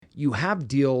you have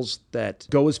deals that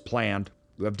go as planned.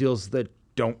 You have deals that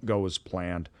don't go as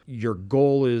planned. Your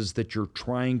goal is that you're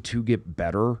trying to get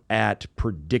better at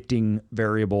predicting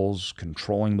variables,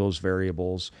 controlling those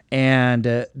variables.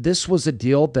 And this was a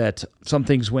deal that some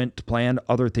things went to plan,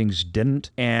 other things didn't.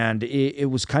 And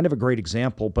it was kind of a great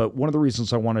example. But one of the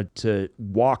reasons I wanted to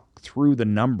walk through the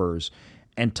numbers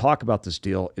and talk about this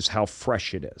deal is how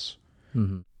fresh it is.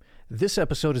 Mm-hmm. This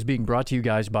episode is being brought to you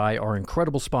guys by our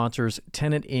incredible sponsors,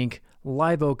 Tenant Inc.,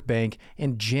 Live Oak Bank,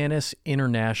 and Janus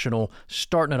International.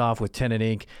 Starting it off with Tenant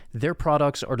Inc. Their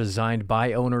products are designed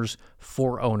by owners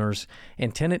for owners,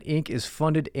 and Tenant Inc. is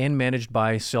funded and managed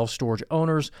by self-storage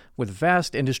owners with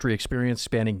vast industry experience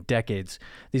spanning decades.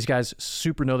 These guys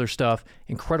super know their stuff,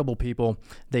 incredible people.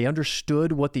 They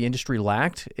understood what the industry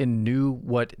lacked and knew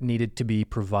what needed to be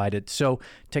provided. So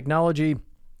technology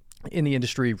in the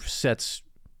industry sets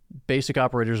basic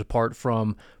operators apart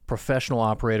from professional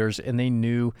operators, and they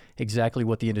knew exactly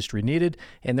what the industry needed,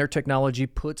 and their technology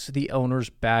puts the owners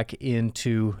back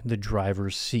into the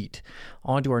driver's seat.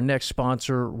 On to our next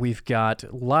sponsor, we've got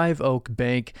Live Oak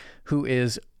Bank, who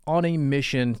is on a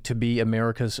mission to be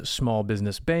America's small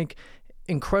business bank.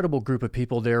 Incredible group of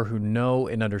people there who know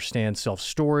and understand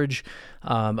self-storage.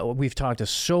 We've talked to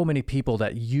so many people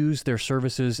that use their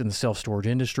services in the self-storage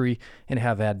industry and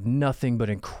have had nothing but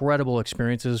incredible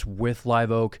experiences with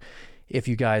Live Oak. If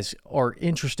you guys are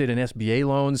interested in SBA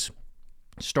loans,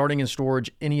 starting in storage,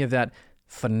 any of that,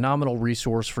 phenomenal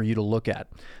resource for you to look at.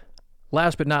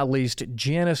 Last but not least,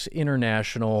 Janus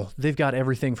International. They've got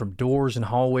everything from doors and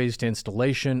hallways to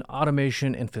installation,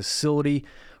 automation, and facility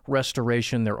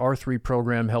restoration. Their R3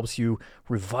 program helps you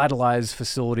revitalize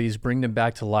facilities, bring them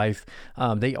back to life.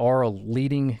 They are a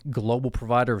leading global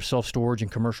provider of self-storage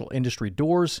and commercial industry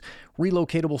doors,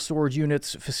 relocatable storage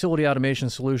units, facility automation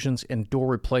solutions, and door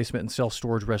replacement and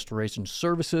self-storage restoration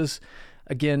services.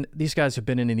 Again, these guys have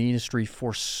been in the industry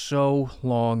for so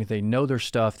long. They know their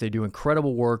stuff. They do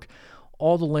incredible work.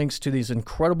 All the links to these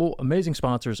incredible, amazing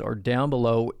sponsors are down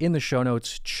below in the show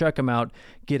notes. Check them out.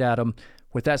 Get at them.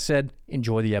 With that said,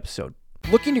 enjoy the episode.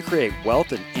 Looking to create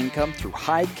wealth and income through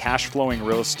high cash flowing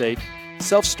real estate?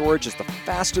 Self-storage is the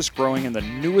fastest growing and the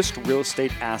newest real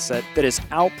estate asset that has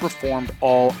outperformed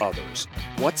all others.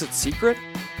 What's its secret?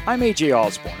 I'm AJ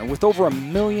Osborne, and with over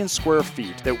 1 million square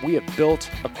feet that we have built,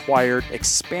 acquired,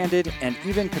 expanded, and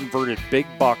even converted big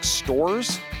box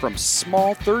stores from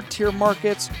small third-tier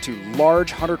markets to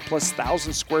large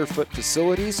 100,000+ square foot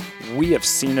facilities, we have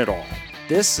seen it all.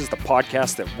 This is the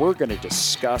podcast that we're going to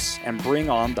discuss and bring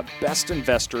on the best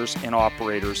investors and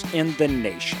operators in the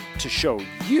nation to show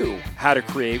you how to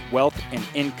create wealth and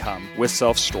income with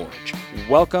self-storage.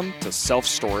 Welcome to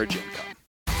Self-Storage Income.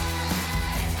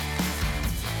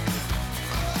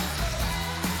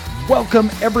 Welcome,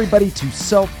 everybody, to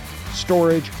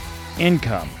Self-Storage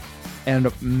Income.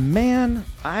 And man,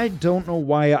 I don't know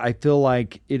why I feel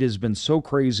like it has been so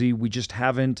crazy. We just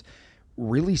haven't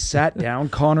really sat down,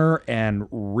 Connor, and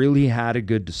really had a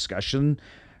good discussion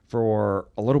for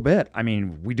a little bit. I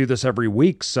mean, we do this every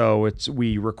week, so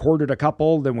we recorded a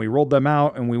couple, then we rolled them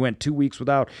out, and we went 3 weeks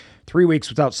without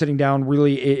sitting down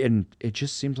really, and it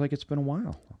just seems like it's been a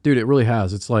while. Dude, it really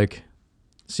has. It's like,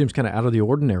 seems kind of out of the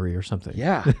ordinary or something.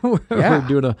 Yeah. We're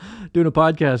doing a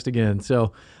podcast again.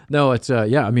 So no, it's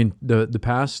I mean, the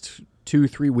past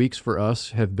 2-3 weeks for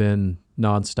us have been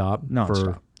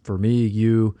nonstop. For me,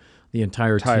 you, the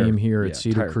entire team here at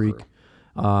Cedar Creek,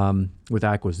 with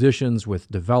acquisitions,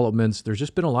 with developments. There's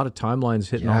just been a lot of timelines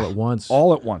hitting all at once.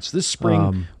 All at once. This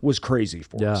spring was crazy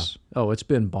for us. Oh, it's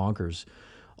been bonkers.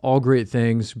 All great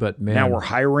things, but man. Now we're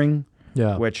hiring.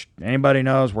 Yeah. Which anybody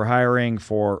knows we're hiring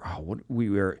for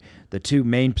the two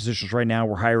main positions right now.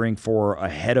 We're hiring for a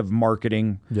head of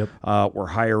marketing. Yep. We're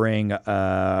hiring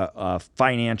a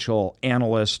financial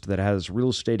analyst that has real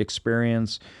estate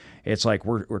experience. It's like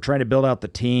we're trying to build out the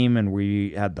team, and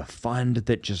we had the fund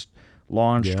that just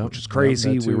launched, which is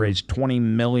crazy. We raised $20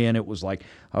 million. It was like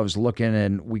I was looking,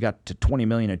 and we got to $20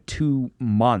 million in 2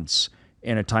 months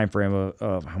in a time frame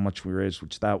of how much we raised,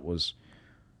 which that was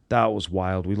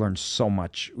wild. We learned so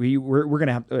much. We're going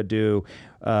to have to do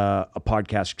a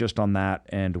podcast just on that,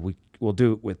 and we'll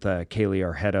do it with Kaylee,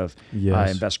 our head of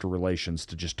investor relations,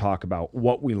 to just talk about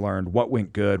what we learned, what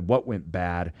went good, what went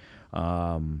bad.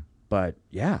 But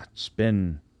yeah, it's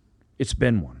been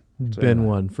one. It's been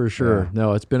one for sure. Yeah.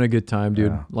 No, it's been a good time,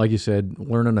 dude. Yeah. Like you said,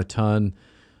 learning a ton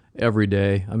every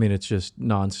day. I mean, it's just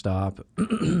nonstop,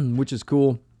 which is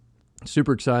cool.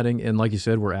 Super exciting. And like you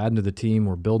said, we're adding to the team.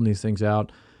 We're building these things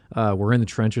out. We're in the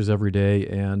trenches every day.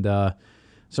 And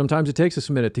sometimes it takes us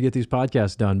a minute to get these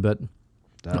podcasts done, but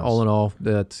All in all,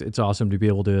 it's awesome to be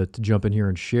able to jump in here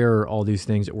and share all these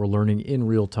things that we're learning in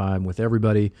real time with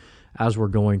everybody as we're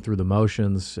going through the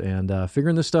motions and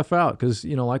figuring this stuff out. Because,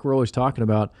 like we're always talking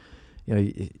about,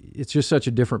 it's just such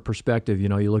a different perspective. You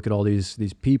look at all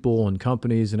these people and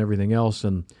companies and everything else,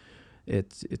 and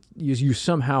you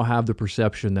somehow have the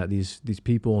perception that these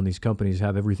people and these companies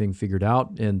have everything figured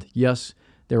out. And yes,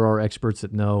 there are experts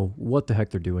that know what the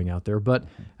heck they're doing out there. But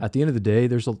at the end of the day,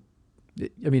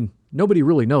 nobody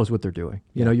really knows what they're doing.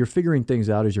 You're figuring things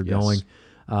out as you're going.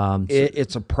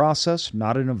 It's a process,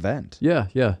 not an event.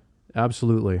 Yeah,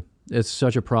 absolutely. It's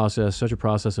such a process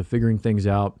of figuring things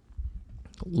out,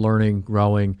 learning,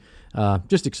 growing,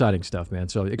 just exciting stuff, man.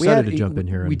 So excited to jump in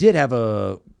here. We did have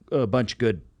a bunch of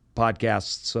good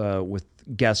podcasts with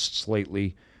guests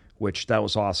lately, which that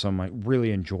was awesome. I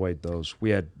really enjoyed those.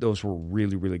 Those were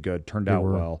really, really good. Turned out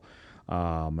well.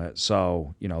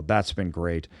 So that's been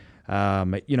great.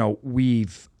 The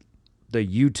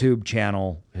YouTube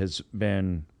channel has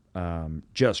been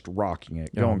just rocking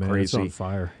it, going crazy. It's on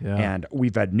fire. Yeah. And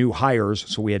we've had new hires.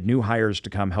 So we had new hires to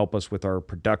come help us with our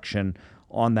production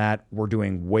on that. We're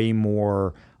doing way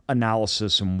more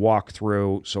analysis and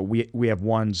walkthrough. So we have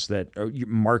ones that are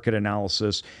market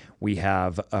analysis. We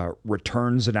have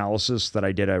returns analysis that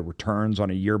I did returns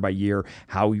on a year by year,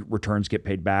 how returns get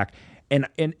paid back. And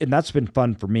that's been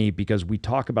fun for me because we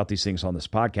talk about these things on this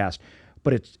podcast,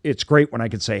 but it's great when I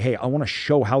can say, hey, I want to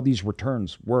show how these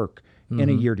returns work in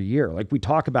a year to year. Like we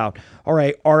talk about, all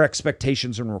right, our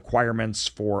expectations and requirements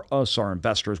for us, our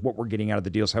investors, what we're getting out of the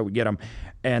deals, how we get them.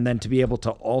 And then to be able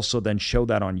to also then show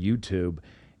that on YouTube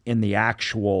in the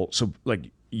actual, so like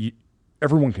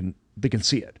everyone can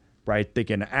see it, right? They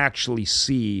can actually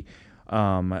see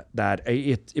that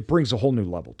it brings a whole new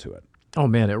level to it. Oh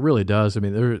man, it really does. I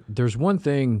mean, there's one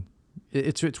thing.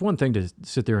 It's one thing to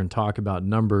sit there and talk about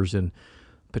numbers and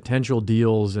potential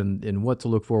deals and what to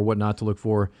look for, what not to look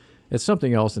for. It's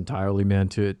something else entirely, man.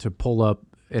 To pull up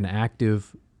an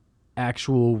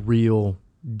actual, real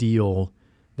deal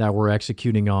that we're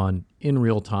executing on in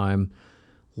real time,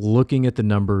 looking at the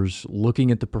numbers, looking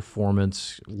at the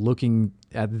performance, looking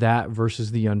at that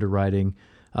versus the underwriting.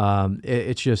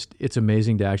 It's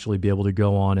amazing to actually be able to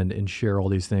go on and share all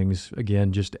these things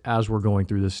again, just as we're going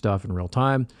through this stuff in real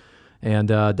time. And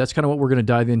that's kind of what we're going to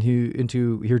dive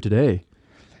into here today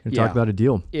and talk about a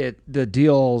deal. The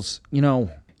deals,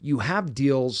 you have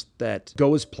deals that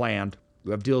go as planned.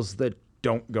 You have deals that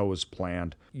don't go as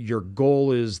planned. Your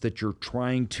goal is that you're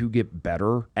trying to get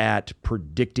better at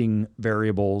predicting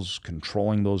variables,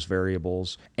 controlling those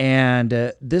variables.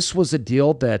 And this was a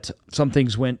deal that some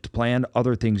things went to plan,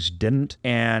 other things didn't.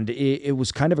 And it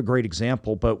was kind of a great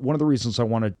example. But one of the reasons I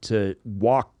wanted to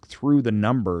walk through the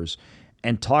numbers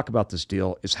and talk about this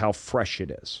deal is how fresh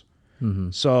it is. Mm-hmm.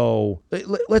 So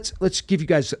let's give you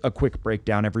guys a quick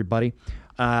breakdown, everybody.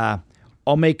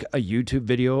 I'll make a YouTube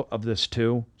video of this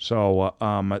too, so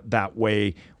that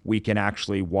way we can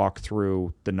actually walk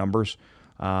through the numbers,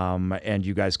 and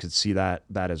you guys could see that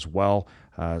as well.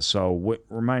 So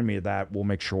remind me of that. We'll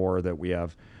make sure that we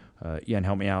have Ian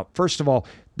help me out. First of all,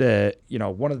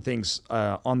 one of the things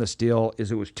on this deal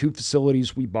is it was 2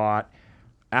 facilities we bought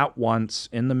at once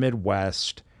in the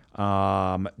Midwest.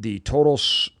 The total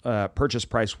purchase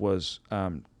price was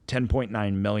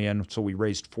 $10.9 million, so we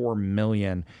raised $4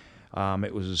 million.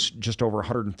 It was just over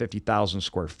 150,000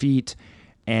 square feet.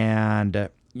 And,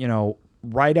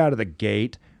 right out of the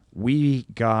gate, we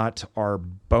got our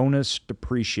bonus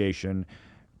depreciation.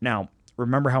 Now,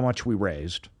 remember how much we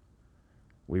raised.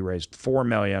 We raised $4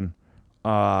 million.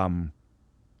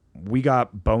 We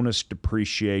got bonus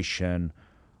depreciation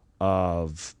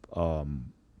of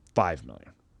 $5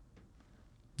 million.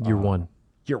 Year one.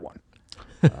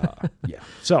 Yeah.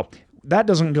 So that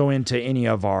doesn't go into any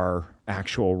of our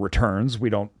actual returns. We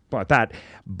don't want that,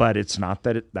 but it's not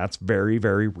that that's very,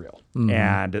 very real. Mm-hmm.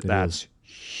 And that's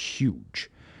huge.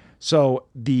 So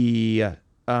the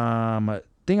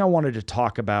thing I wanted to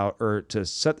talk about, or to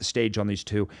set the stage on these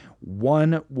two,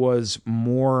 one was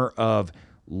more of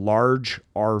large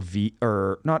RV,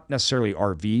 or not necessarily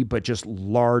RV, but just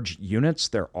large units.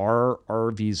 There are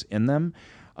RVs in them.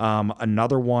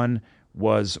 Another one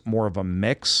was more of a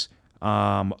mix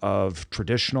of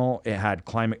traditional. It had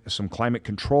some climate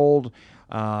controlled.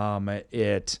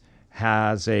 It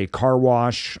has a car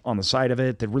wash on the side of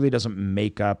it that really doesn't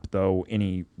make up, though,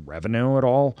 any revenue at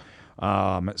all.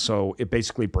 So it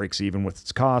basically breaks even with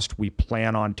its cost. We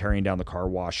plan on tearing down the car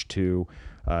wash to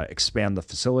expand the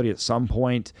facility at some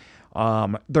point.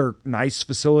 They're nice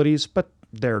facilities, but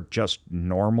they're just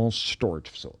normal storage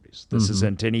facilities. This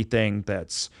isn't anything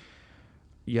that's,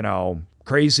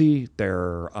 crazy.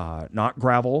 They're not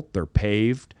gravel. They're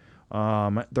paved.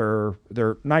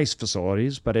 They're nice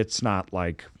facilities, but it's not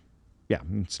like,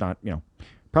 it's not,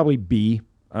 probably B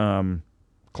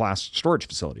class storage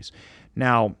facilities.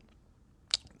 Now,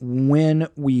 when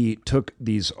we took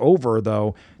these over,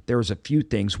 though, there was a few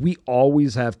things. We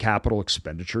always have capital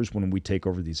expenditures when we take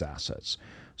over these assets.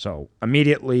 So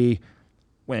immediately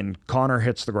when Connor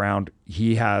hits the ground,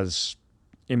 he has,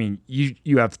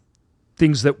 you have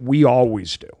things that we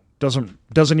always do.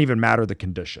 Doesn't even matter the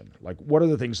condition. Like, what are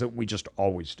the things that we just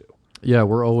always do? Yeah,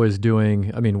 we're always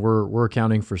doing, we're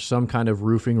accounting for some kind of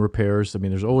roofing repairs.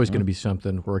 There's always going to be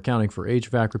something. We're accounting for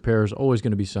HVAC repairs, always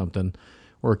going to be something.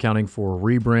 We're accounting for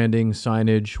rebranding,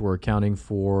 signage. We're accounting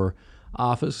for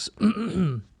office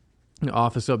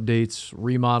office updates,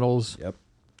 remodels. Yep.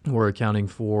 We're accounting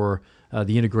for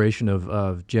the integration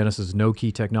of Janus's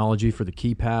no-key technology for the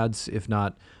keypads, if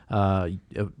not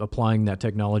applying that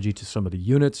technology to some of the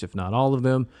units, if not all of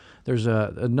them. There's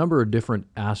a number of different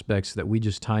aspects that we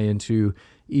just tie into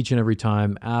each and every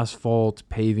time. Asphalt,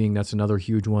 paving, that's another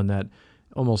huge one that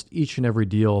almost each and every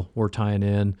deal we're tying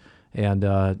in and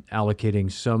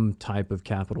allocating some type of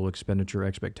capital expenditure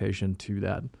expectation to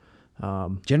that.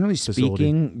 Generally facility.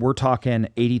 speaking, we're talking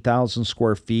 80,000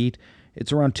 square feet.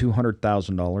 It's around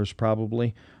 $200,000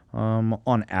 probably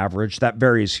on average. That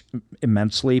varies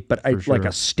immensely, but like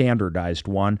a standardized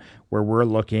one where we're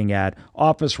looking at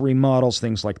office remodels,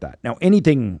 things like that. Now,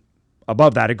 anything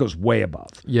above that, it goes way above.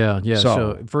 Yeah.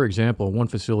 So for example, one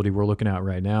facility we're looking at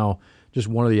right now, just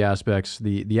one of the aspects,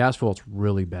 the asphalt's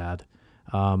really bad.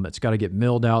 It's got to get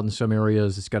milled out in some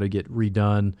areas. It's got to get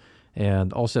redone.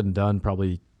 And all said and done,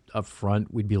 probably up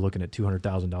front, we'd be looking at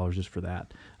 $200,000 just for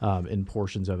that in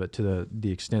portions of it to the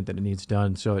extent that it needs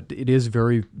done. So it is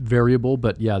very variable,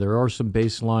 but yeah, there are some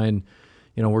baseline,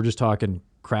 we're just talking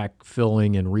crack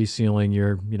filling and resealing.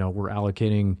 We're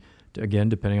allocating, again,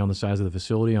 depending on the size of the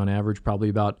facility, on average, probably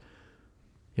about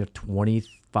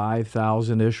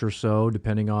 25,000-ish or so,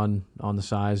 depending on the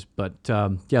size. But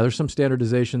there's some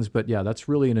standardizations, but yeah, that's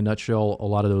really in a nutshell a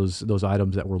lot of those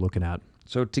items that we're looking at.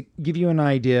 So to give you an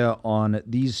idea on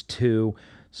these two,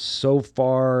 so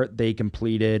far they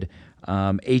completed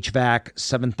HVAC,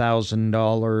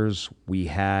 $7,000. We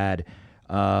had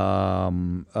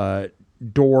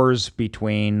doors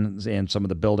between in some of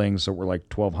the buildings that were like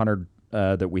 $1,200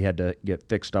 that we had to get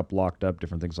fixed up, locked up,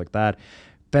 different things like that.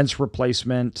 Fence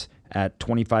replacement at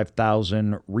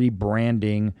 $25,000.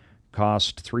 Rebranding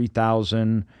cost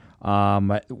 $3,000.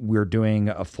 We're doing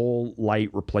a full light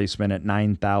replacement at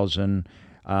 $9,000.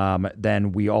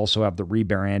 Then we also have the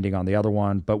rebranding on the other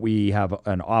one, but we have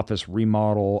an office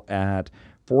remodel at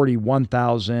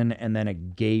 $41,000, and then a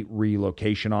gate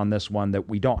relocation on this one that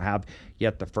we don't have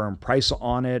yet the firm price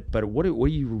on it. But what do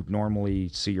you normally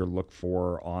see or look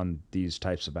for on these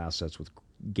types of assets with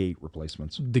gate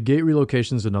replacements? The gate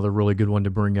relocation is another really good one to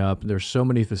bring up. There's so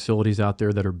many facilities out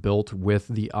there that are built with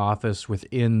the office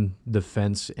within the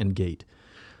fence and gate.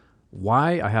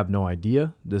 Why? I have no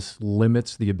idea. This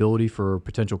limits the ability for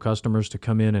potential customers to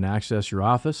come in and access your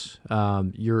office.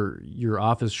 Your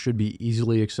office should be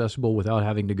easily accessible without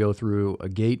having to go through a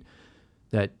gate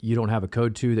that you don't have a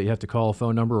code to, that you have to call a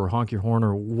phone number or honk your horn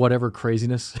or whatever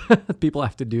craziness people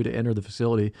have to do to enter the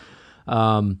facility.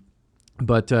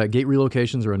 But gate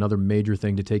relocations are another major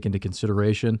thing to take into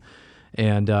consideration.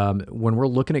 And when we're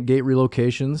looking at gate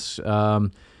relocations,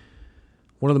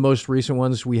 one of the most recent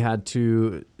ones, we had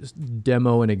to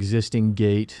demo an existing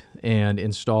gate and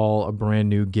install a brand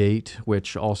new gate,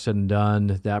 which all said and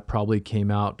done, that probably came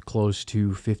out close to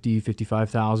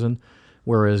 $55,000.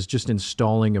 Whereas just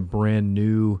installing a brand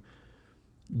new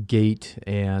gate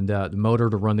and the motor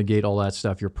to run the gate, all that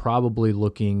stuff, you're probably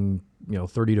looking,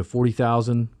 $30,000 to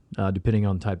 $40,000, depending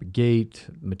on the type of gate,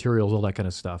 materials, all that kind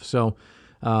of stuff. So,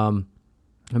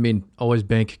 always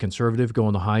bank conservative, go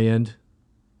on the high end.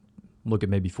 Look at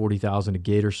maybe $40,000 a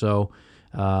gate or so,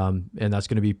 and that's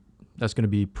going to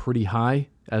be pretty high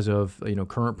as of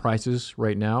current prices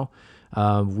right now.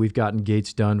 We've gotten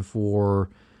gates done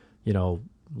for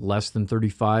less than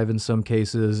 35 in some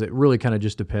cases. It really kind of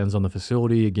just depends on the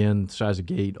facility, again, size of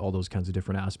gate, all those kinds of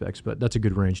different aspects. But that's a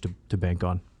good range to bank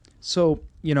on. So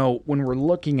when we're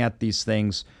looking at these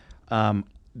things,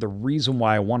 the reason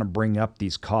why I want to bring up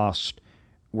these costs.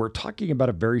 We're talking about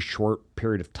a very short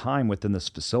period of time within this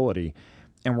facility,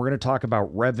 and we're going to talk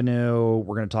about revenue.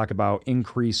 We're going to talk about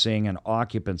increasing and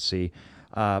occupancy.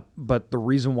 But the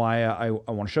reason why I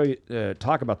want to show you,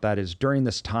 talk about that is during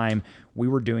this time, we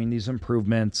were doing these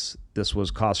improvements. This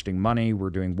was costing money. We're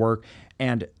doing work,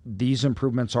 and these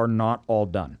improvements are not all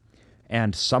done.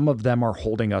 And some of them are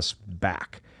holding us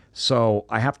back. So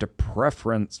I have to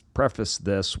preface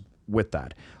this with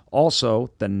that. Also,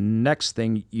 the next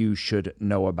thing you should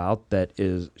know about that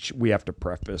is we have to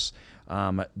preface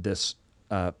this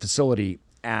facility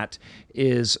at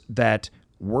is that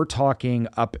we're talking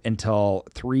up until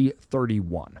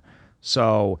 3/31.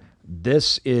 So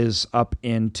this is up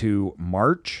into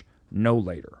March, no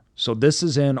later. So this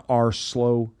is in our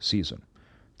slow season.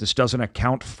 This doesn't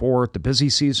account for the busy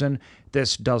season.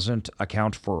 This doesn't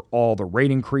account for all the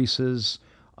rate increases.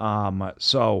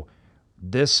 So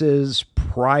this is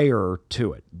prior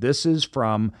to it. This is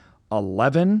from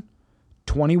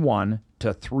 11/21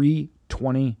 to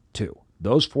 3/22.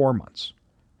 Those 4 months,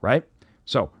 right?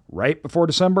 So right before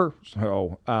December,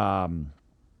 so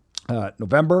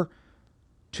November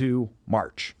to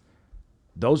March.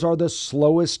 Those are the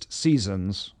slowest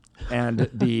seasons and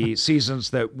the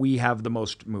seasons that we have the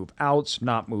most move outs,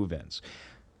 not move ins.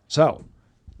 So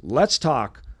let's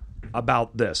talk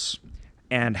about this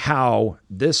and how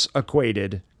this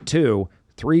equated to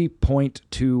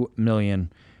 $3.2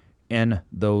 million in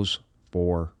those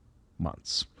 4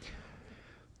 months.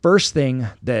 First thing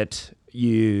that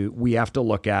we have to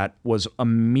look at was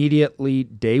immediately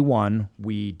day one,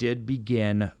 we did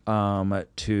begin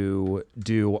to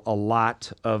do a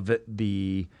lot of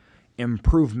the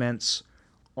improvements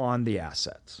on the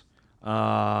assets.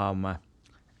 And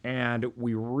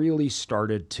we really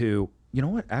started to, you know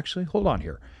what, actually, hold on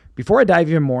here. Before I dive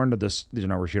even more into these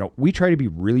numbers, we try to be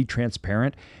really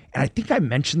transparent. And I think I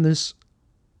mentioned this,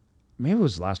 maybe it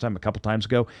was last time, a couple times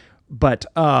ago, but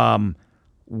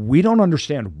we don't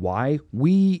understand why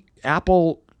we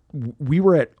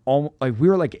were at we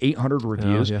were like 800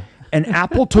 reviews, and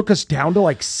Apple took us down to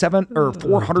like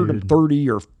 430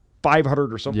 or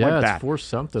 500 or something like that. Yeah, it's 4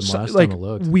 something last time I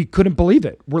looked. We couldn't believe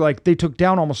it. We're like, they took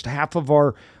down almost half of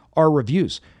our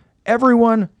reviews.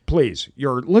 Everyone, please,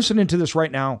 you're listening to this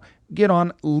right now, get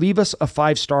on, leave us a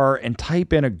 5-star and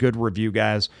type in a good review,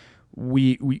 guys.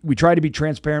 We try to be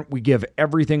transparent. We give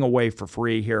everything away for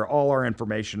free here, all our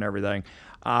information, everything.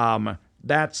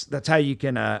 That's how you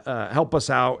can help us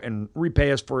out and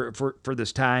repay us for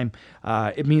this time.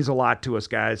 It means a lot to us,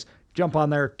 guys. Jump on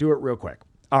there, do it real quick.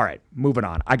 All right, moving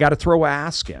on. I got to throw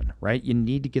ask in, right? You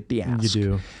need to get the ask. You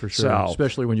do, for sure. So,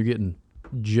 especially when you're getting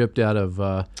gypped out of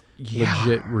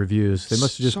legit reviews. They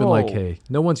must have just been like, hey,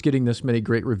 no one's getting this many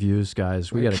great reviews,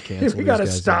 guys. We got to cancel We got to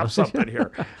these guys stop out. something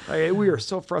here. We are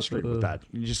so frustrated with that.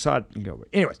 You just saw it go.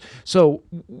 Anyways, so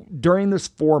during this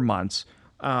 4 months,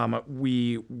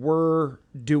 we were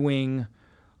doing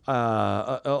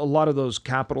a lot of those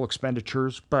capital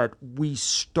expenditures, but we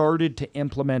started to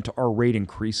implement our rate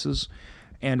increases,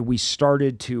 and we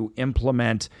started to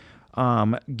implement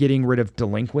getting rid of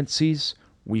delinquencies.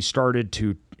 We started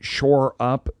to shore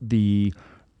up the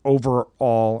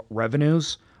overall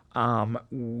revenues. We're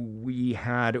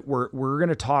going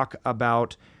to talk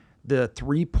about the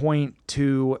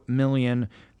 $3.2 million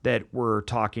that we're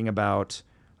talking about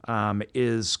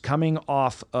is coming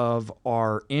off of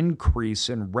our increase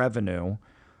in revenue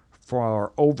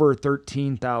for over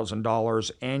 $13,000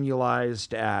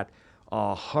 annualized at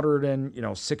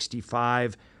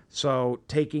 165. So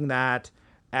taking that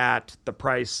at the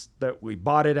price that we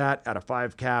bought it at a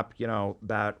 5 cap,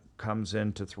 that comes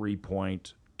into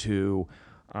 $3.2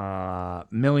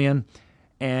 million.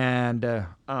 And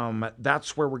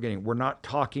that's where we're not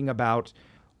talking about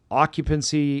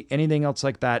occupancy, anything else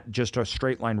like that, just a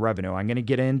straight line revenue. I'm going to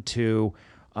get into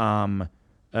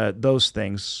those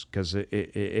things because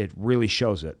it really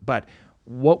shows it. But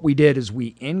what we did is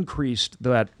we increased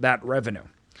that revenue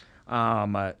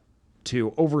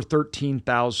to over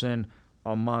 $13,000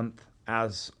 a month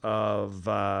as of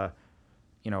a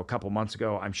couple months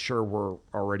ago. I'm sure we're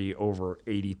already over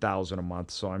 $80,000 a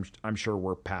month, so I'm sure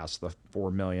we're past the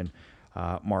 $4 million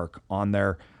mark on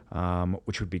there,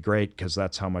 which would be great because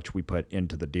that's how much we put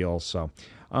into the deal. So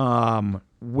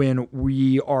when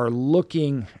we are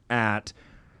looking at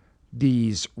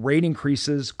these rate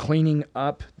increases, cleaning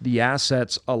up the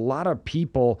assets, a lot of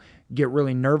people get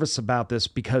really nervous about this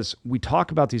because we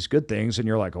talk about these good things and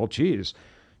you're like, oh, geez,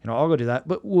 I'll go do that.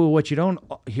 But what you don't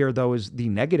hear, though, is the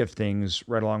negative things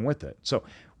right along with it. So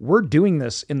we're doing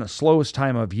this in the slowest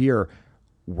time of year.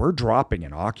 We're dropping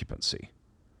in occupancy.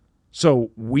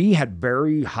 So we had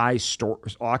very high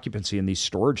occupancy in these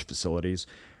storage facilities.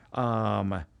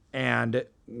 And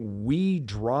we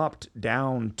dropped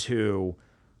down to,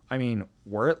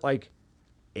 we're at like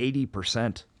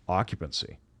 80%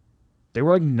 occupancy. They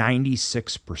were like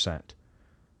 96%.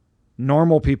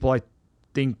 Normal people, I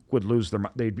think, would lose their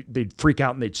mind. They'd freak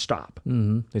out and they'd stop.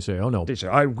 Mm-hmm. They say, oh no. They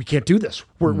say, we can't do this.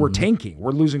 We're tanking.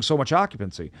 We're losing so much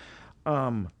occupancy.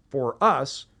 For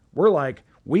us, we're like,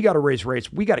 we got to raise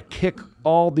rates. We got to kick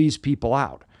all these people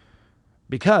out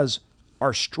because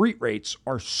our street rates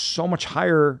are so much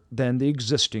higher than the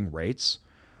existing rates.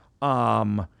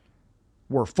 We're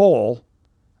full,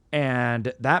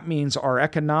 and that means our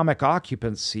economic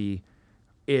occupancy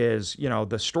is,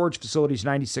 the storage facility is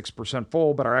 96%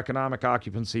 full, but our economic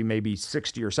occupancy may be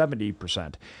 60 or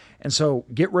 70%. And so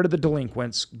get rid of the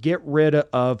delinquents, get rid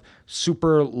of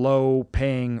super low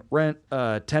paying rent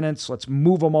tenants. Let's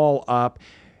move them all up.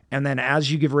 And then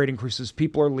as you give rate increases,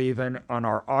 people are leaving and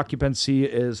our occupancy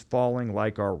is falling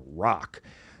like a rock.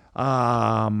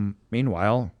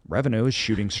 Meanwhile, revenue is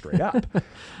shooting straight up.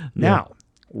 Now,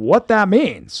 what that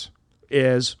means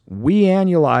is we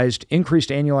increased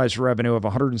annualized revenue of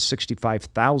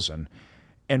 $165,000,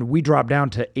 and we dropped down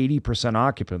to 80%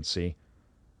 occupancy.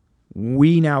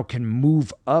 We now can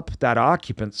move up that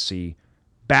occupancy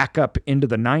back up into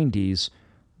the 90s,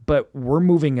 but we're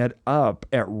moving it up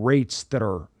at rates that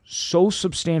are so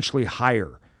substantially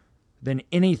higher than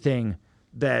anything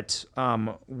that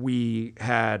we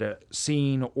had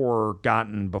seen or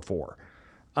gotten before.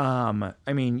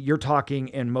 You're talking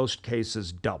in most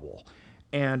cases double.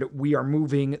 And we are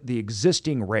moving the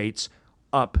existing rates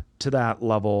up to that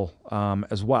level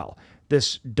as well.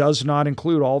 This does not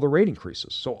include all the rate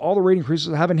increases. So all the rate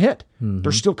increases haven't hit. Mm-hmm.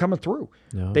 They're still coming through.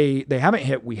 No. They haven't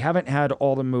hit. We haven't had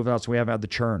all the move-outs. We haven't had the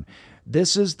churn.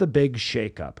 This is the big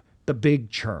shakeup, the big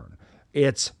churn.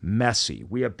 It's messy.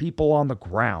 We have people on the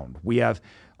ground. We have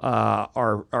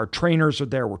our trainers are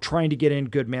there. We're trying to get in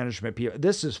good management people.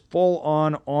 This is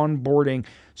full-on onboarding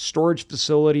storage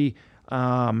facility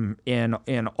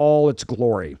in all its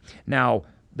glory. Now,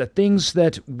 the things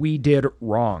that we did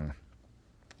wrong,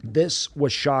 this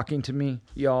was shocking to me,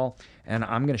 y'all, and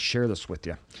I'm going to share this with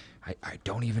you. I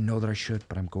don't even know that I should,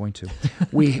 but I'm going to.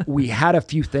 We had a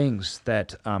few things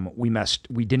that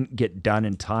we didn't get done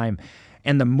in time.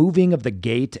 And the moving of the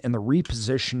gate and the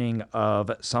repositioning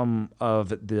of some of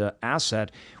the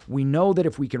asset, we know that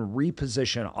if we can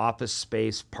reposition office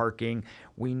space, parking,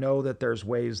 we know that there's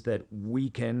ways that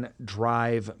we can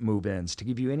drive move-ins. To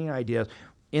give you any idea,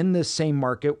 in this same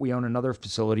market, we own another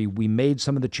facility. We made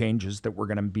some of the changes that we're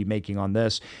going to be making on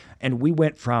this. And we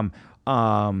went from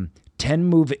 10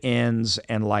 move-ins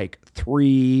and like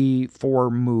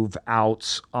 3-4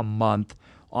 move-outs a month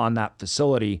on that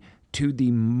facility to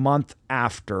the month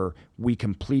after we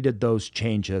completed those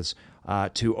changes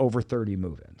to over 30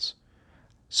 move-ins.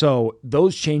 So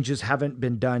those changes haven't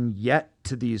been done yet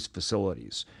to these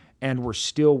facilities, and we're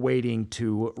still waiting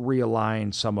to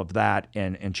realign some of that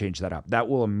and change that up. That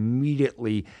will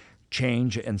immediately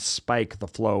change and spike the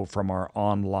flow from our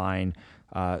online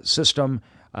system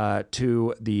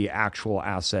to the actual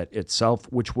asset itself,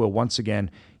 which will once again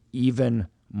even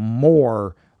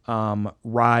more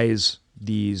rise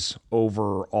these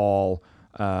overall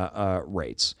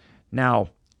rates. Now,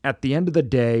 at the end of the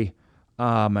day,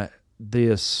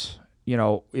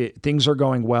 things are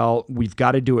going well. We've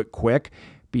got to do it quick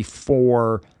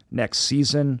before next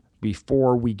season,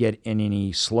 before we get in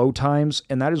any slow times.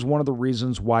 And that is one of the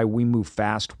reasons why we move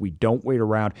fast. We don't wait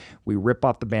around. We rip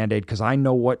off the Band-Aid because I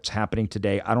know what's happening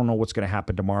today. I don't know what's going to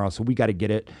happen tomorrow. So we got to get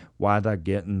it while the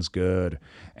getting's good.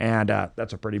 And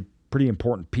that's a pretty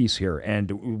important piece here,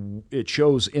 and it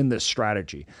shows in this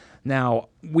strategy. Now,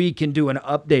 we can do an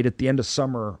update at the end of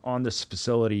summer on this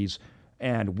facilities,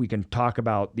 and we can talk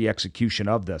about the execution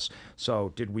of this.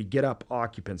 So did we get up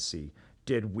occupancy?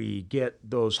 Did we get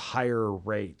those higher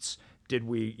rates? Did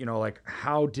we,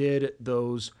 how did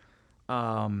those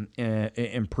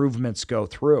improvements go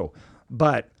through?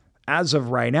 But as of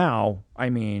right now,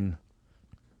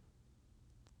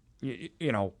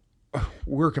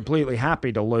 we're completely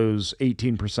happy to lose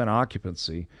 18%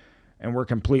 occupancy, and we're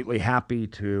completely happy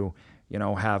to,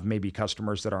 have maybe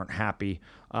customers that aren't happy.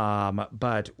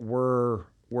 But we're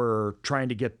trying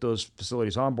to get those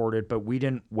facilities onboarded, but we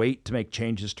didn't wait to make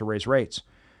changes to raise rates.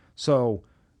 So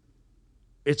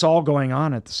it's all going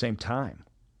on at the same time,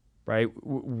 right?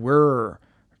 We're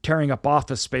tearing up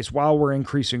office space while we're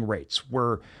increasing rates.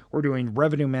 We're doing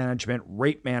revenue management,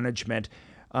 rate management.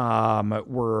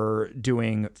 We're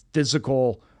doing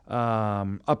physical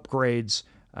upgrades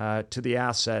to the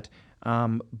asset,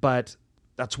 but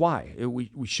that's why. We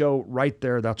show right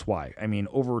there that's why.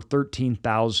 Over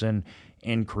 13,000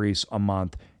 increase a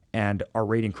month, and our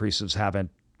rate increases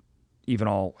haven't even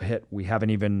all hit. We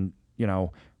haven't even,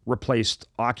 replaced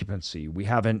occupancy.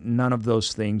 None of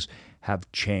those things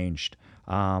have changed.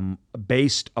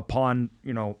 Based upon,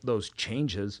 those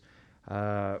changes,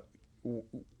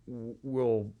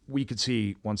 we could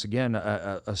see once again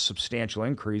a substantial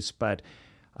increase, but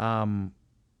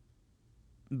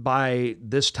by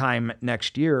this time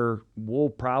next year, we'll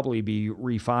probably be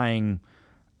refining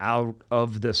out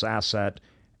of this asset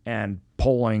and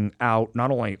pulling out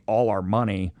not only all our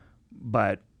money,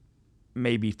 but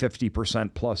maybe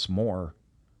 50% plus more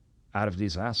out of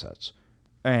these assets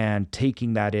and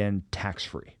taking that in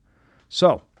tax-free.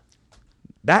 So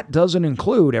that doesn't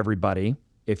include, everybody,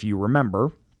 if you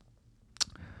remember,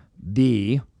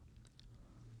 the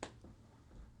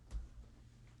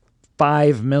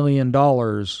 $5 million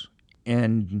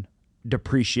in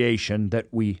depreciation that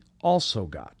we also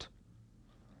got.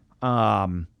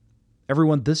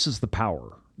 Everyone, this is the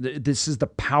power. This is the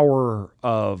power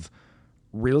of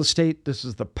real estate. This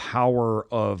is the power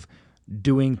of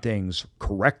doing things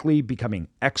correctly, becoming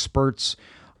experts.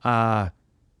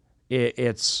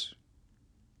 It's,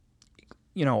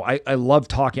 you know, I love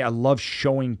talking. I love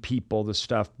showing people this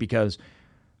stuff because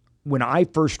when I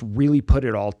first really put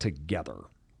it all together,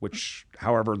 which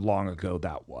however long ago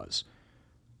that was,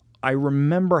 I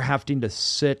remember having to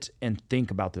sit and think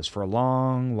about this for a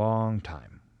long, long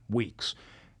time, weeks.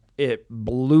 It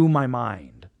blew my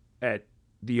mind at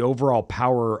the overall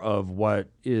power of what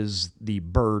is the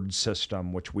BIRD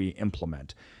system, which we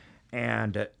implement.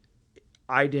 And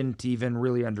I didn't even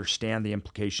really understand the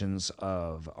implications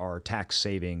of our tax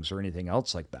savings or anything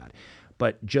else like that.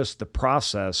 But just the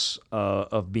process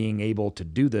of being able to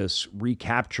do this,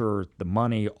 recapture the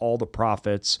money, all the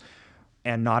profits,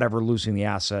 and not ever losing the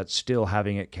assets, still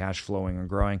having it cash flowing and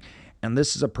growing. And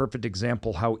this is a perfect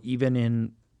example how even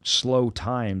in slow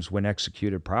times, when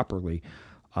executed properly,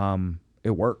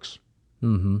 it works.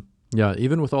 Mm-hmm. Yeah,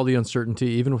 even with all the uncertainty,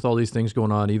 even with all these things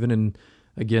going on, even in,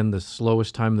 again, the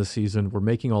slowest time of the season, we're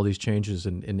making all these changes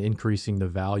and increasing the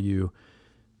value.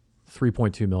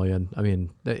 $3.2 million. I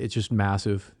mean, it's just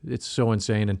massive. It's so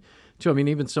insane. And too, I mean,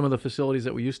 even some of the facilities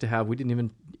that we used to have, we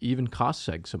didn't even cost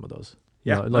seg some of those.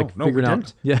 Yeah, you know, like no, we figuring out.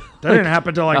 didn't. Yeah, that didn't happen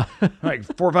until like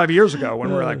 4 or 5 years ago when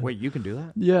we were like, wait, you can do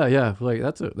that? Yeah. Like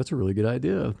that's a really good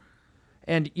idea.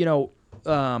 And you know,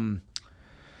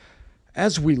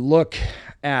 as we look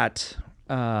at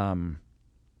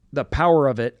the power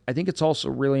of it, I think it's also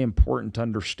really important to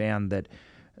understand that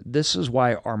this is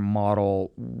why our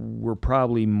model, we're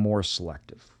probably more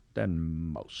selective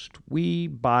than most. We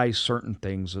buy certain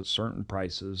things at certain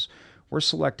prices. We're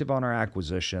selective on our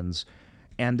acquisitions.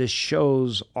 And this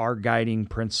shows our guiding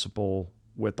principle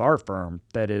with our firm.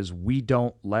 That is, we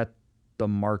don't let the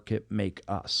market make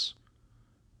us.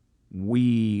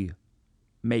 We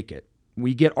make it.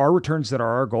 We get our returns that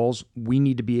are our goals. We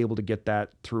need to be able to get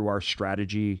that through our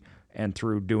strategy and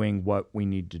through doing what we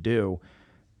need to do,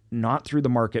 not through the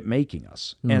market making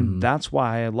us. Mm-hmm. And that's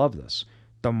why I love this.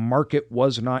 The market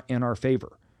was not in our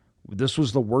favor. This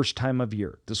was the worst time of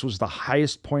year. This was the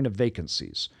highest point of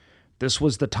vacancies. This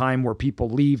was the time where people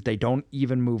leave, they don't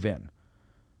even move in.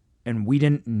 And we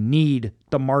didn't need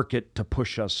the market to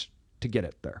push us to get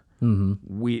it there.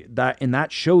 Mm-hmm.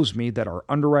 That shows me that our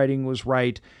underwriting was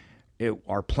right.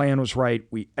 Our plan was right.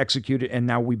 We executed, and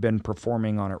now we've been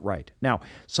performing on it right. Now,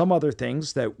 some other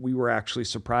things that we were actually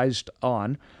surprised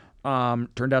on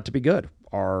turned out to be good.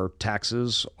 Our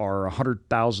taxes are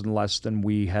 $100,000 less than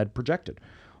we had projected.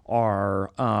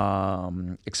 Our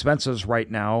expenses right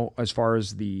now, as far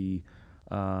as the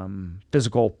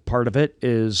physical part of it,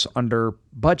 is under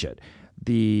budget.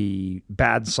 The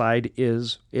bad side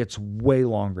is it's way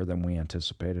longer than we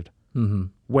anticipated. Mm-hmm.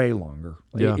 Way longer.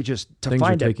 Yeah. It just to things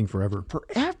find are taking forever.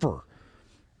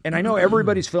 And I know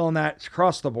everybody's feeling that. It's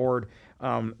across the board.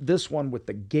 This one with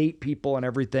the gate people and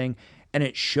everything, and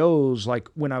it shows, like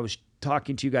when I was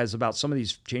talking to you guys about some of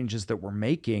these changes that we're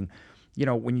making, you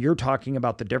know, when you're talking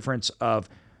about the difference of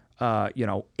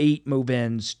 8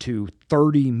 move-ins to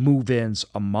 30 move-ins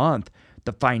a month,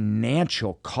 the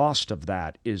financial cost of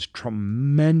that is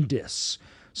tremendous.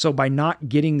 So by not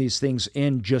getting these things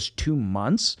in just 2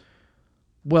 months,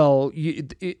 well,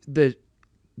 the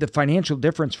financial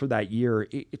difference for that year,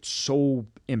 it's so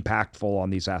impactful on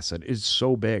these assets. It's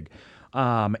so big.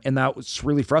 And that was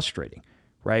really frustrating,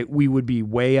 right? We would be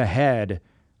way ahead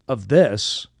of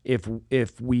this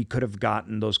if we could have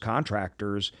gotten those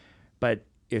contractors, but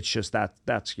it's just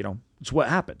that's it's what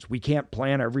happens. We can't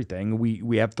plan everything.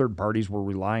 We have third parties we're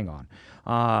relying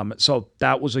on. So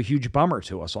that was a huge bummer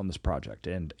to us on this project,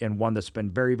 and one that's been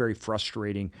very, very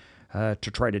frustrating to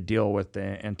try to deal with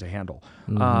and to handle.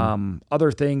 Mm-hmm.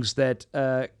 Other things that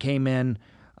came in,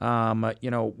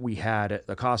 we had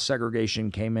the cost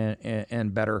segregation came in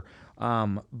and better,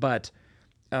 but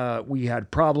we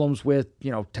had problems with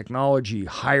technology,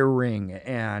 hiring,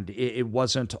 and it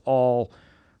wasn't all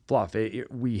fluff.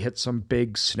 We hit some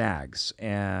big snags,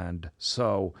 and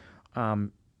so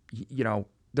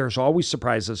there's always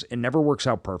surprises. It never works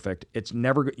out perfect.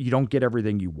 You don't get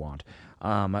everything you want.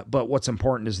 But what's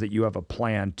important is that you have a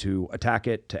plan to attack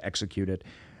it, to execute it,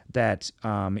 that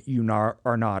you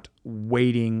are not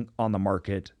waiting on the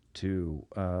market to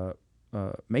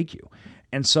make you.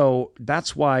 And so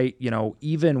that's why,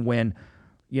 even when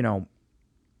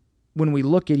we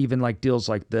look at even like deals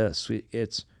like this,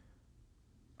 it's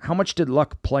how much did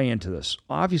luck play into this?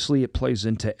 Obviously, it plays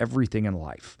into everything in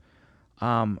life.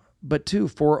 But too,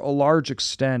 for a large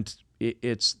extent,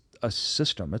 it's a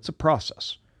system. It's a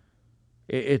process.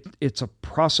 It's a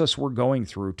process we're going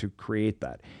through to create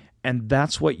that. And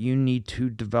that's what you need to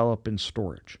develop in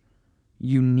storage.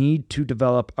 You need to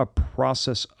develop a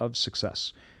process of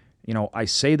success. I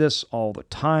say this all the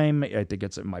time. I think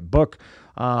it's in my book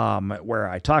where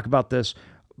I talk about this.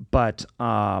 But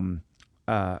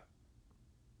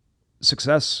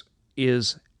success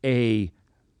is a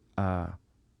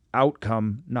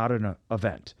outcome, not an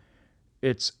event.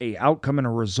 It's a outcome and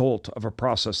a result of a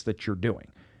process that you're doing.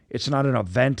 It's not an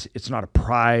event. It's not a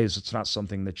prize. It's not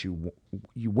something that you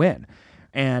win.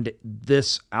 And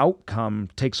this outcome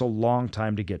takes a long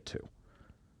time to get to.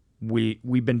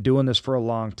 We've been doing this for a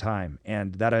long time,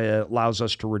 and that allows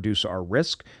us to reduce our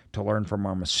risk, to learn from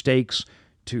our mistakes,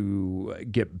 to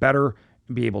get better,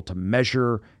 be able to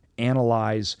measure,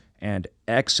 analyze, and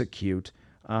execute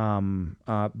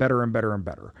better and better and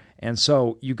better. And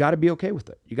so you got to be okay with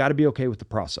it. You got to be okay with the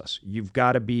process. You've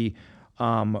got to be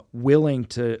willing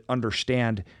to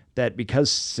understand that because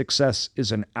success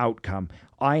is an outcome,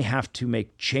 I have to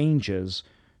make changes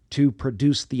to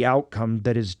produce the outcome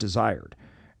that is desired.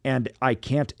 And I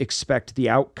can't expect the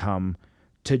outcome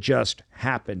to just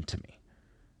happen to me.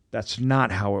 That's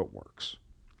not how it works.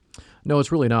 No,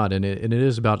 it's really not. And it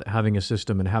is about having a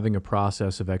system and having a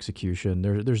process of execution.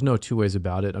 There's no two ways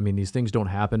about it. I mean, these things don't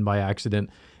happen by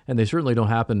accident, and they certainly don't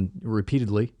happen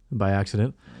repeatedly by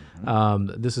accident.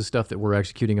 This is stuff that we're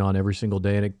executing on every single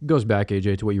day. And it goes back,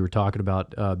 AJ, to what you were talking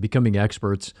about, becoming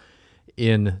experts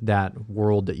in that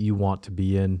world that you want to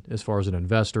be in as far as an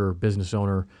investor, business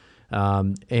owner,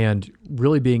 and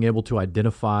really being able to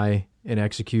identify and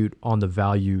execute on the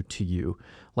value to you.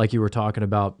 Like you were talking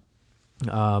about,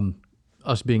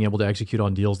 us being able to execute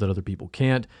on deals that other people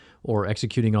can't, or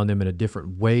executing on them in a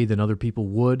different way than other people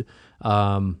would,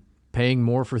 paying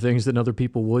more for things than other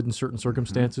people would in certain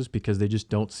circumstances because they just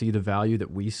don't see the value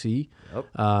that we see.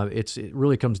 Yep. It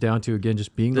really comes down to, again,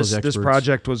 just being those experts. This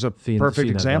project was a perfect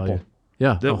example.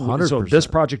 Yeah, 100%. So this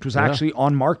project was actually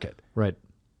on market. Right.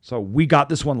 So we got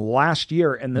this one last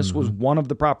year, and this was one of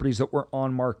the properties that were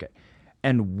on market.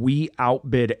 And we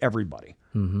outbid everybody.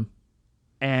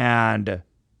 And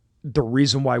the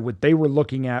reason why what they were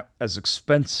looking at as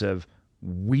expensive,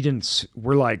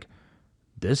 we're like,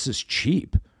 this is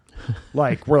cheap.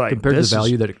 We're like, compared to the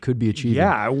value that it could be achieving.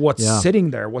 Yeah, what's sitting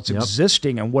there, what's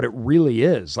existing, and what it really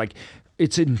is. Like,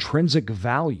 it's intrinsic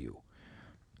value.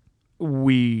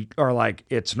 We are like,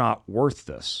 it's not worth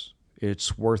this.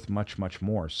 It's worth much, much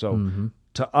more. So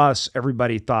to us,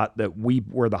 everybody thought that we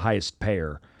were the highest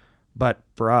payer. But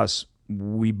for us,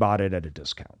 we bought it at a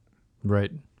discount.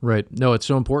 Right. No, it's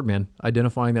so important, man.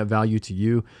 Identifying that value to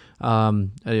you.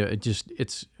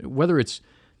 It's whether it's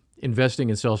investing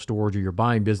in self-storage or you're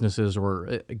buying businesses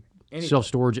or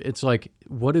self-storage, it's like,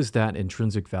 what is that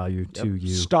intrinsic value to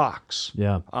you? Stocks.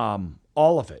 Yeah.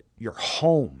 All of it. Your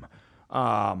home.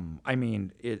 I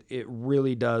mean, it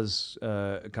really does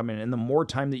come in. And the more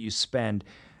time that you spend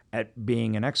at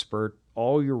being an expert,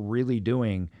 all you're really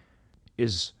doing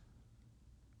is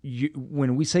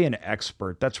when we say an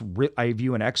expert, I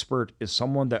view an expert as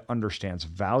someone that understands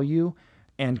value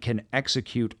and can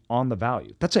execute on the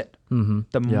value. That's it.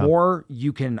 The more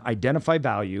you can identify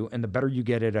value and the better you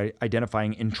get at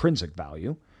identifying intrinsic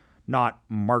value, not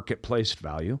market-placed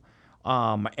value,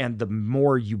 and the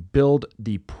more you build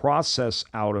the process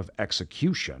out of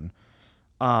execution,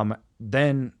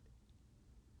 then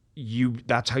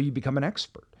that's how you become an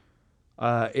expert.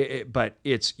 But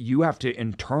you have to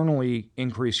internally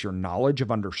increase your knowledge of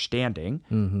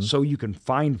understanding so you can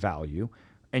find value,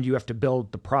 and you have to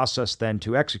build the process then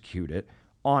to execute it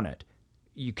on it.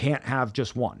 You can't have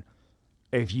just one.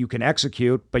 If you can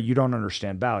execute, but you don't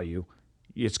understand value,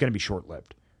 it's going to be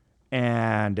short-lived.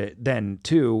 And then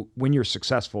two, when you're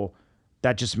successful,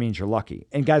 that just means you're lucky.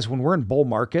 And guys, when we're in bull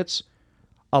markets,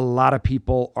 a lot of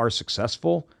people are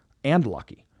successful and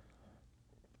lucky.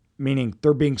 Meaning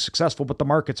they're being successful, but the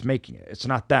market's making it. It's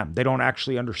not them. They don't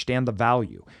actually understand the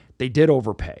value. They did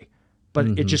overpay, but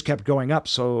it just kept going up,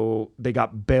 so they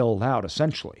got bailed out,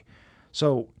 essentially.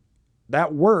 So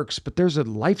that works, but there's a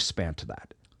lifespan to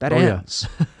that. That ends.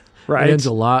 Right. It ends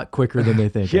a lot quicker than they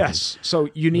think. Yes. So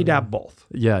you need to have both.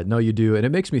 Yeah, no, you do. And it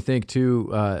makes me think too,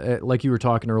 like you were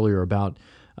talking earlier about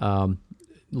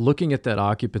looking at that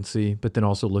occupancy, but then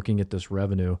also looking at this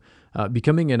revenue,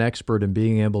 becoming an expert and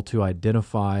being able to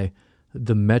identify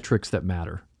the metrics that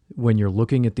matter when you're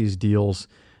looking at these deals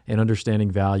and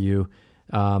understanding value.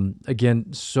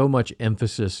 Again, so much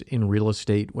emphasis in real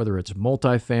estate, whether it's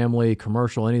multifamily,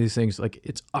 commercial, any of these things, like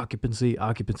it's occupancy.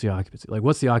 Like,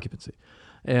 what's the occupancy?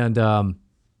 And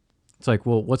it's like,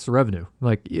 well, what's the revenue?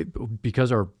 Like,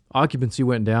 because our occupancy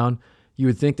went down, you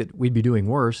would think that we'd be doing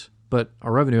worse, but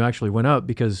our revenue actually went up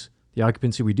because the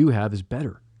occupancy we do have is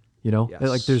better. Yes.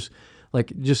 Like there's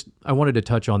I wanted to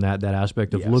touch on that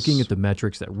aspect of looking at the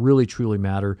metrics that really truly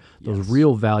matter, those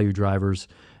real value drivers,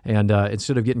 and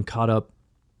instead of getting caught up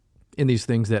in these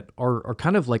things that are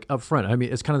kind of like upfront. I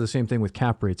mean, it's kind of the same thing with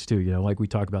cap rates too, like we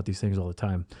talk about these things all the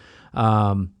time.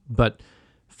 But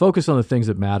focus on the things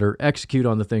that matter, execute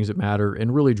on the things that matter,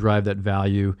 and really drive that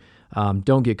value.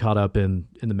 Don't get caught up in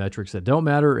the metrics that don't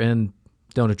matter, and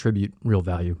don't attribute real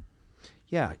value.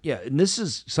 Yeah. And this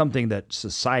is something that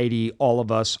society, all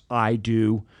of us, I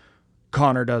do,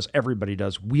 Connor does, everybody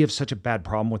does. We have such a bad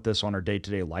problem with this on our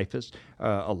day-to-day lives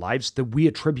that we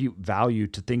attribute value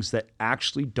to things that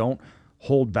actually don't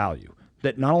hold value.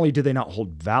 That not only do they not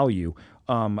hold value,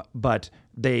 but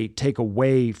they take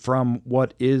away from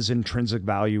what is intrinsic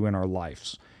value in our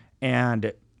lives.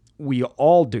 And we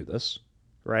all do this,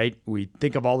 right? We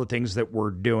think of all the things that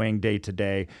we're doing day to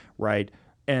day, right?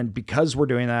 And because we're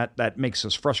doing that, that makes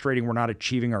us frustrating. We're not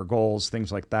achieving our goals,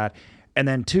 things like that. And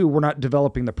then two, we're not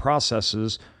developing the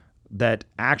processes that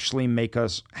actually make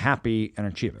us happy and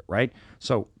achieve it, right?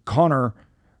 So Connor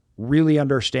really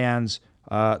understands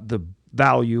the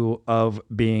value of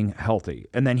being healthy.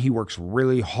 And then he works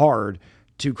really hard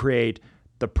to create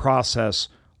the process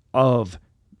of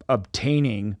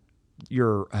obtaining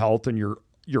your health, and you're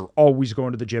always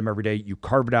going to the gym every day. You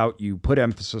carve it out, you put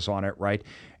emphasis on it, right?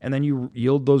 And then you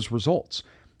yield those results.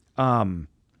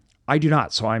 I do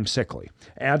not, so I'm sickly.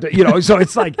 And, so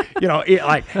it's like,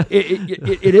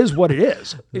 it is what it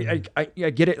is. I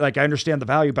get it. Like, I understand the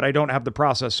value, but I don't have the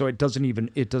process. So it doesn't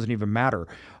even matter.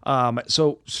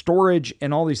 So storage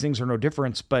and all these things are no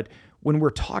difference. But when we're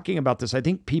talking about this, I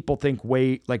think people think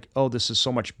this is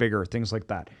so much bigger, things like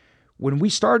that. When we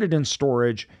started in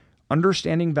storage,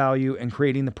 understanding value and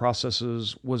creating the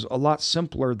processes was a lot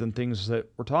simpler than things that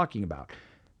we're talking about.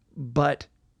 But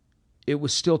it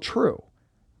was still true.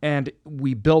 And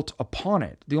we built upon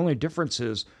it. The only difference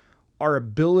is our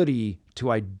ability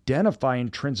to identify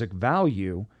intrinsic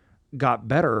value got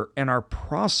better, and our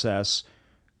process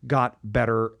got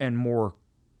better and more,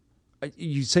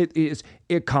 you say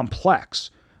it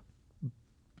complex,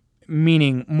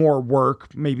 meaning more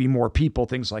work, maybe more people,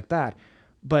 things like that.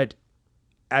 But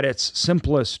at its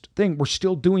simplest thing, we're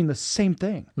still doing the same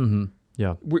thing. Mm-hmm.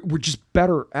 Yeah. We're just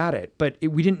better at it, but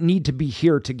we didn't need to be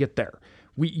here to get there.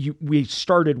 We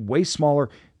started way smaller,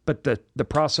 but the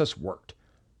process worked.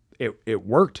 It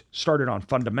worked, started on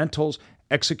fundamentals,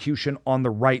 execution on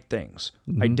the right things,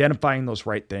 identifying those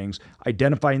right things,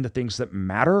 identifying the things that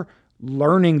matter,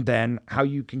 learning then how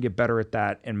you can get better at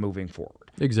that and moving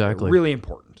forward. Exactly. Really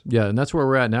important. Yeah, and that's where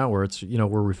we're at now, where it's,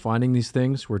 we're refining these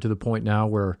things. We're to the point now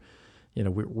where,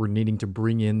 we're needing to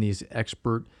bring in these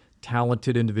expert,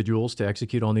 talented individuals to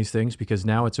execute on these things, because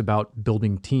now it's about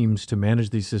building teams to manage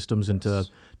these systems and to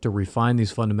refine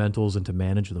these fundamentals and to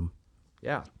manage them.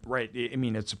 Yeah, right. I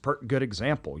mean, it's a good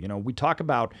example. We talk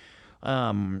about,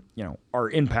 our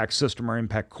impact system, our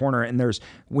impact corner, and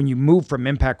when you move from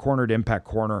impact corner to impact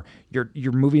corner,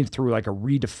 you're moving through like a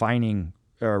redefining,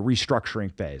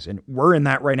 restructuring phase, and we're in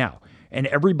that right now. And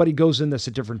everybody goes in this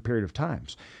at different period of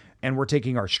times, and we're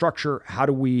taking our structure. How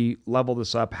do we level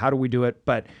this up? How do we do it?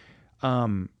 But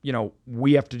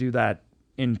we have to do that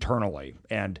internally.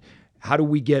 And how do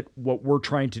we get what we're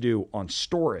trying to do on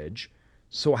storage?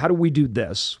 So how do we do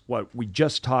this, what we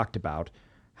just talked about?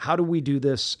 How do we do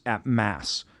this at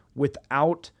mass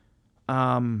without,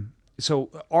 so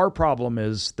our problem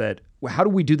is that how do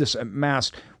we do this at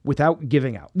mass without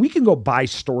giving out? We can go buy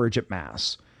storage at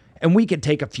mass, and we can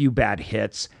take a few bad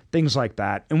hits, things like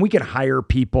that. And we can hire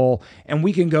people, and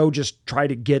we can go just try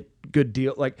to get good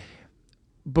deal.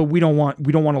 But we don't want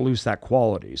to lose that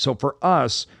quality. So for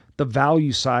us, the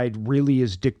value side really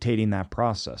is dictating that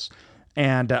process.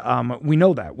 And we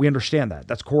know that. We understand that.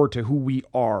 That's core to who we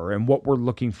are and what we're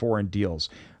looking for in deals.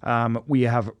 We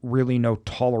have really no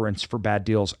tolerance for bad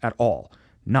deals at all.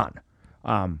 None.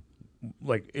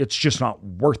 It's just not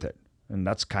worth it. And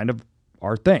that's kind of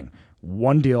our thing.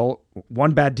 One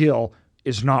bad deal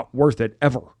is not worth it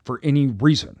ever for any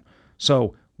reason.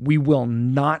 So we will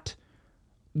not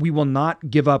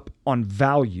give up on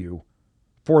value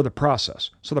for the process.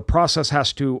 So the process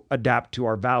has to adapt to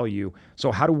our value.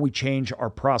 So how do we change our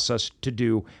process to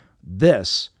do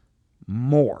this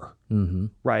more,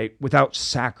 right, without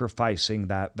sacrificing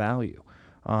that value?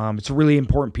 It's a really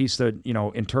important piece that,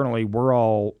 internally we're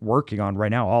all working on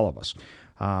right now, all of us.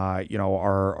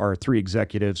 Our three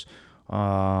executives,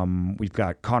 we've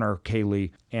got Connor,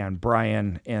 Kaylee, and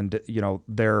Brian, and,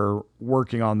 they're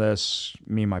working on this.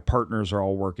 Me and my partners are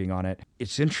all working on it.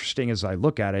 It's interesting as I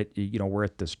look at it, we're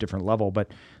at this different level,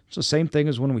 but it's the same thing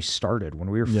as when we started, when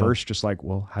we were first just like,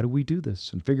 well, how do we do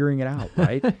this? And figuring it out,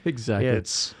 right? Exactly.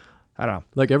 It's, I don't know.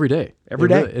 Like every day. Every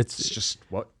day. Really, it's just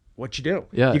what you do.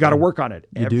 Yeah. You got to work on it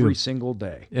every do. single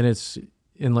day. And it's,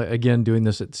 again, doing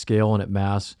this at scale and at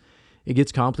mass, it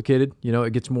gets complicated.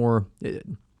 It gets more, I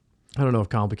don't know if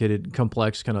complicated,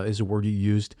 complex kind of is a word you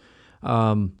used,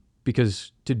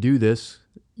 because to do this,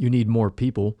 you need more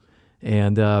people,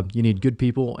 and you need good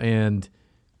people, and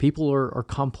people are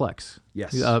complex.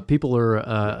 Yes. People are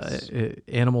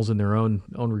animals in their own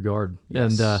regard,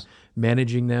 Yes. and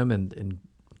managing them and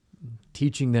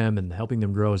teaching them and helping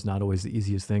them grow is not always the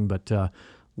easiest thing, but a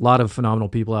lot of phenomenal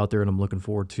people out there, and I'm looking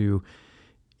forward to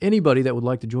anybody that would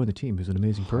like to join the team who's an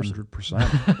amazing person.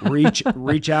 100%.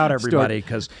 Reach out, everybody,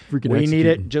 because we need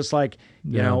it. Just like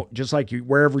just like you,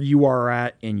 wherever you are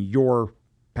at in your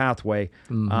pathway.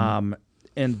 And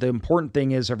the important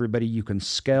thing is, everybody, you can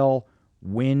scale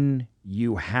when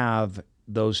you have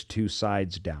those two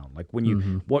sides down. Like when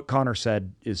you, what Connor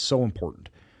said is so important.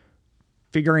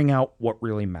 Figuring out what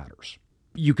really matters.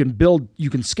 You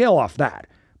can scale off that.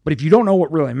 But if you don't know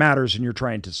what really matters and you're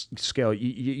trying to scale,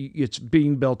 it's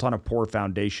being built on a poor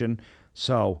foundation.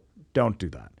 So don't do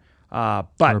that.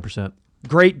 But 100%.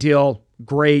 Great deal.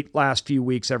 Great last few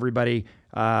weeks, everybody.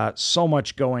 So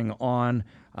much going on.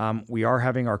 We are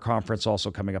having our conference also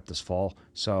coming up this fall.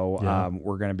 So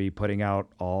we're going to be putting out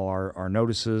all our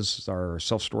notices, our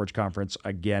self-storage conference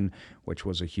again, which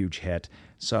was a huge hit.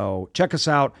 So check us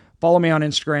out. Follow me on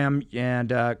Instagram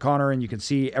and Connor, and you can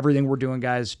see everything we're doing,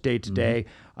 guys, day to day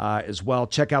as well.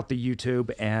 Check out the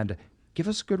YouTube and give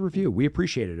us a good review. We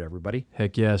appreciate it, everybody.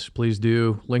 Heck yes, please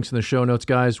do. Links in the show notes,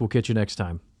 guys. We'll catch you next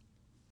time.